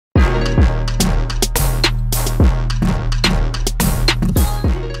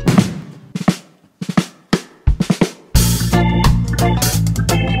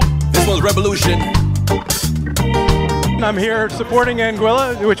Soul Revolution. I'm here supporting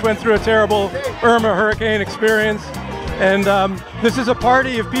Anguilla, which went through a terrible Irma hurricane experience. And this is a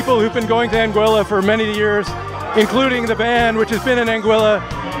party of people who've been going to Anguilla for many years, including the band, which has been in Anguilla,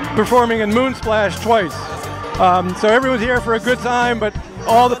 performing in Moonsplash twice. So everyone's here for a good time, but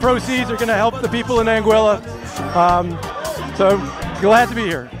all the proceeds are going to help the people in Anguilla. So glad to be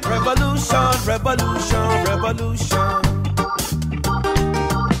here. Revolution, revolution, revolution.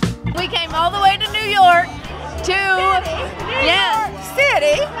 We came all the way to New York to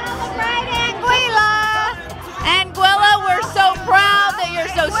City. Celebrate Anguilla. Anguilla, we're so proud that you're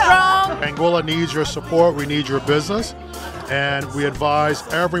so strong. Anguilla needs your support. We need your business. And we advise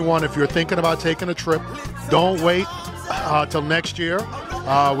everyone, if you're thinking about taking a trip, don't wait till next year.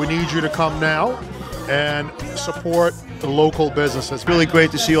 We need you to come now and support the local businesses. It's really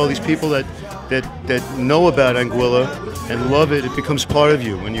great to see all these people that know about Anguilla and love it. It becomes part of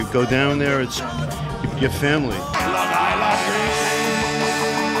you. When you go down there, it's your family.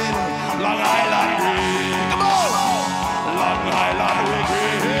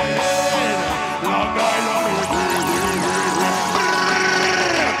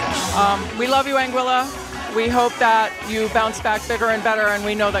 We love you, Anguilla. We hope that you bounce back bigger and better, and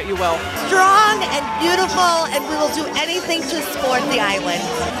we know that you will. Strong and beautiful, and we will do anything to support the island.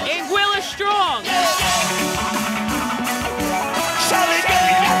 Anguilla strong!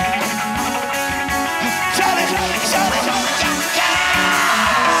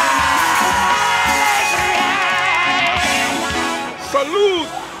 Salute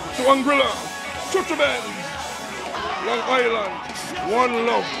to Anguilla, Churchmen, Long Island, one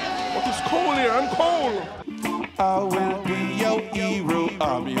love. But it's cold here, I'm cold. I will be your hero,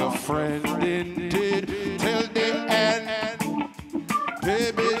 I'm your friend indeed, till the end.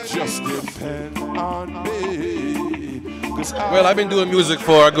 Baby, just depend on me. Well, I've been doing music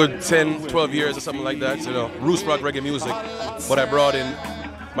for a good 10, 12 years or something like that, you know, roots rock reggae music. But I brought in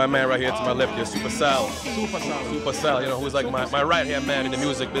my man right here to my left here, Super Sal, you know, who's like my right-hand man in the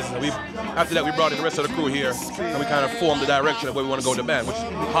music business. After that, we brought in the rest of the crew here, and we kind of formed the direction of where we want to go in the band, which is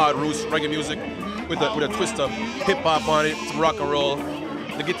hard roots reggae music with a twist of hip-hop on it, some rock and roll,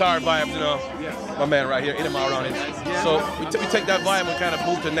 the guitar vibes, you know, my man right here, Irma around it. So we take that vibe and kind of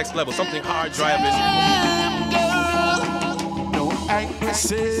move to the next level, something hard driving. No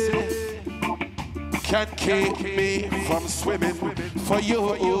accuracy can keep me from swimming for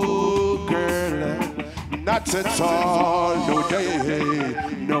you, girl. Not at all, no day,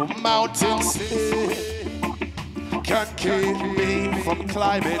 no mountains can keep me from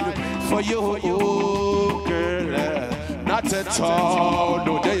climbing for you, girl. Not at all,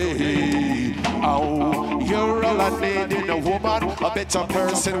 no day. Oh, you're all I need in a woman, a better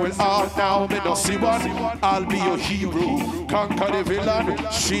person will all now me no see one. I'll be your hero, conquer the villain.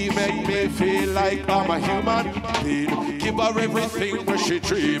 She make me feel like I'm a human being. Give her everything where she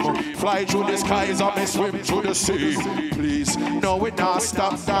dream. Fly through the skies or me swim through the sea. Please, no we not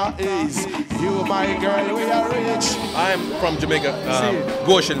stop that is. You my girl, we are rich. I'm from Jamaica,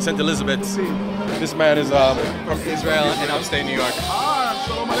 Goshen, St. Elizabeth. This man is from Israel and upstate New York.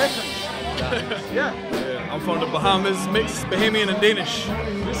 Yeah. I'm from the Bahamas, mixed Bahamian and Danish.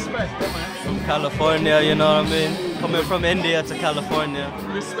 Respect, man. From California, you know what I mean? Coming from India to California.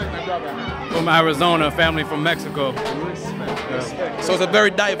 Respect, my brother. From Arizona, family from Mexico. Respect, respect. So it's a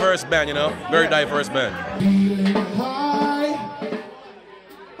very diverse band, you know? Very diverse band. Feeling high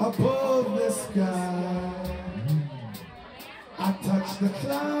above the sky, I touch the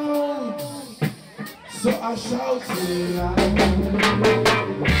clouds, so I shout it loud.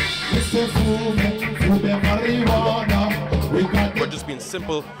 We're just being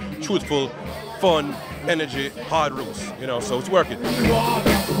simple, truthful, fun, energy, hard roots, you know, so it's working.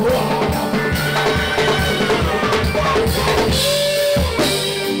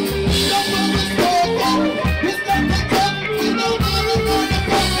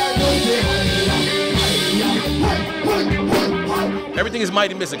 Everything is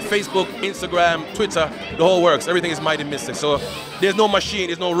Mighty Mystic. Facebook, Instagram, Twitter, the whole works. Everything is Mighty Mystic. So there's no machine,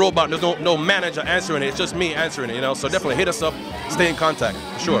 there's no robot, there's no manager answering it. It's just me answering it, you know. So definitely hit us up, stay in contact,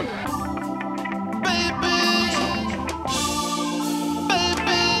 for sure.